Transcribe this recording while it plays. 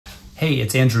Hey,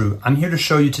 it's Andrew. I'm here to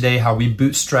show you today how we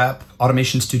bootstrap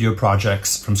Automation Studio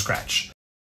projects from scratch.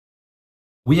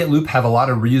 We at Loupe have a lot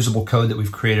of reusable code that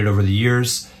we've created over the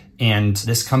years, and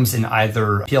this comes in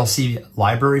either PLC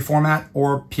library format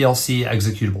or PLC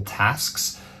executable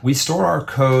tasks. We store our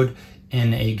code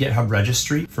in a GitHub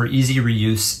registry for easy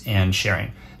reuse and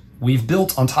sharing. We've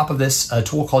built on top of this a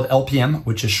tool called LPM,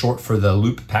 which is short for the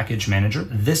Loupe Package Manager.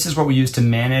 This is what we use to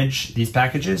manage these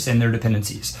packages and their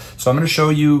dependencies. So I'm going to show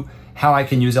you how I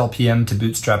can use LPM to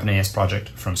bootstrap an AS project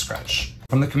from scratch.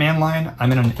 From the command line,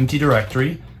 I'm in an empty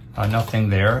directory, nothing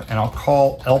there, and I'll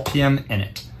call LPM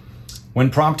init. When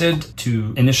prompted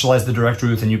to initialize the directory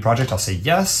with a new project, I'll say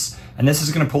yes, and this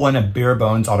is going to pull in a bare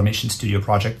bones Automation Studio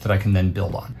project that I can then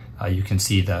build on. You can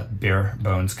see the bare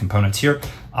bones components here.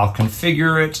 I'll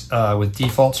configure it with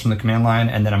defaults from the command line,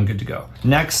 and then I'm good to go.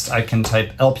 Next, I can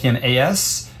type LPM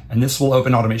AS, and this will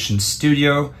open Automation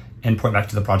Studio and point back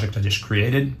to the project I just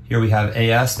created. Here we have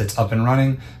AS that's up and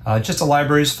running. Just a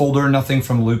libraries folder, nothing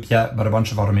from Loupe yet, but a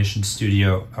bunch of Automation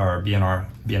Studio or BNR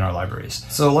libraries.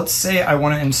 So let's say I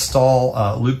want to install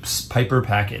Loupe's Piper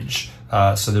package.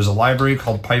 So there's a library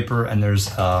called Piper, and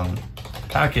there's a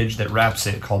package that wraps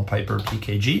it called Piper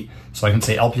PKG. So I can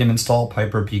say LPM install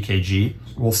Piper PKG.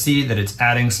 We'll see that it's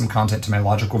adding some content to my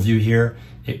logical view here.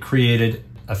 It created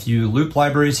a few Loupe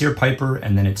libraries here, Piper,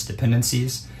 and then its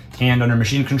dependencies. And under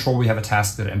machine control, we have a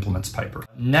task that implements Piper.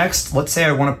 Next, let's say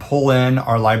I want to pull in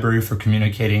our library for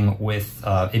communicating with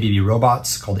ABB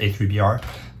robots called A3BR.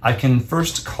 I can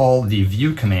first call the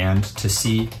view command to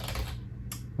see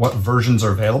what versions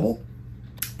are available.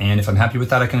 And if I'm happy with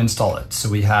that, I can install it. So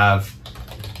we have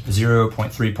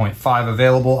 0.3.5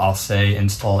 available. I'll say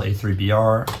install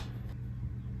A3BR.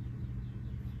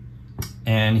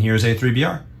 And here's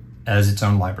A3BR as its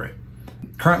own library.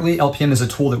 Currently, LPM is a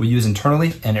tool that we use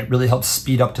internally, and it really helps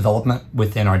speed up development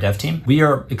within our dev team. We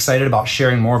are excited about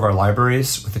sharing more of our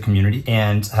libraries with the community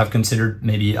and have considered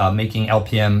maybe making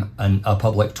LPM a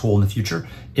public tool in the future.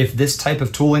 If this type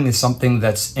of tooling is something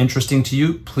that's interesting to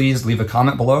you, please leave a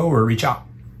comment below or reach out.